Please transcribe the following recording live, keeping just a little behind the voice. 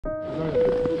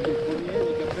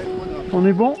On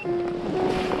est bon?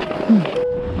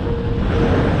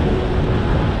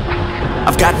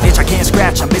 I've got an itch I can't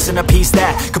scratch, I'm missing a piece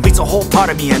that completes a whole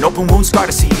part of me, an open wound scar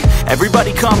to see.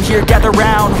 Everybody come here, gather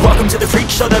round, welcome to the freak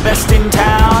show, the best in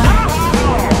town.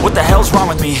 What the hell's wrong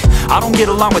with me? I don't get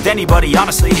along with anybody,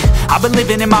 honestly. I've been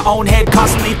living in my own head,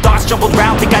 constantly thoughts jumbled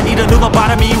round, think I need a new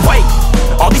lobotomy. Wait,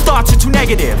 all these thoughts are too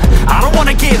negative, I don't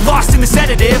wanna get lost in the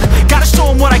sedative. Gotta show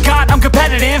them what I got, I'm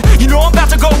competitive. You know I'm about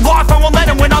to go off, I won't let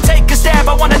them win, I'll take a stab.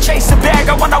 I wanna chase a bag,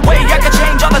 I wanna weigh, I can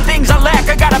change all the things I lack.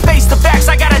 I gotta face the facts,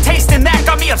 I got a taste in that.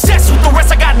 Got me obsessed with the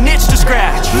rest, I got an itch to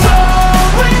scratch. No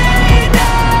way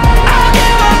now, I'll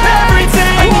give up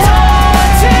everything.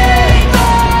 Wanting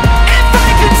more, if I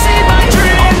could see my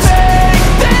dreams, I'll make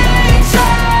things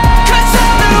right. 'Cause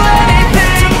I'll do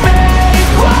anything to make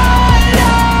what I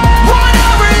want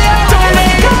a reality. Don't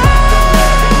let go,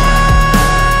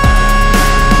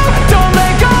 don't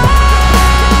let go.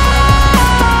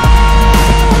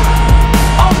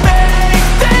 I'll make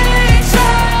things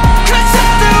right. 'Cause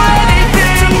I'll do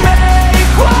anything to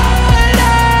make what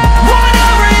I want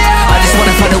a reality. I just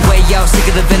wanna find a way out, sick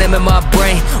of the venom in my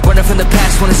brain. Running from the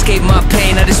past, wanna escape my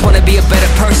pain. I just wanna be a better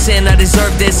person, I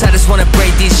deserve this. I just wanna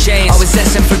break these chains. Always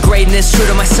asking for greatness, true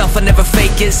to myself, I never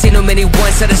fake it. Seen too many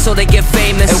once that I so they get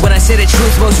famous. And when I say the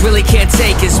truth, most really can't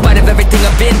take it. In spite of everything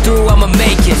I've been through, I'ma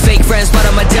make it. Fake friends, but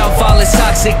on my downfall is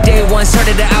toxic. Day one,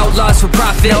 started to outlaws for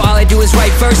profit. Now all I do is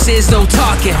write verses, no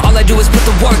talking. All I do is put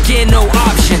the work in, no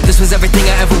option. This was everything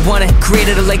I ever wanted.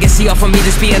 Created a legacy off of me,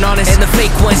 just being honest. And the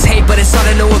fake ones hate, but it's all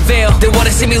to no avail. They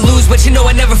wanna see me lose, but you know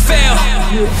I never fail.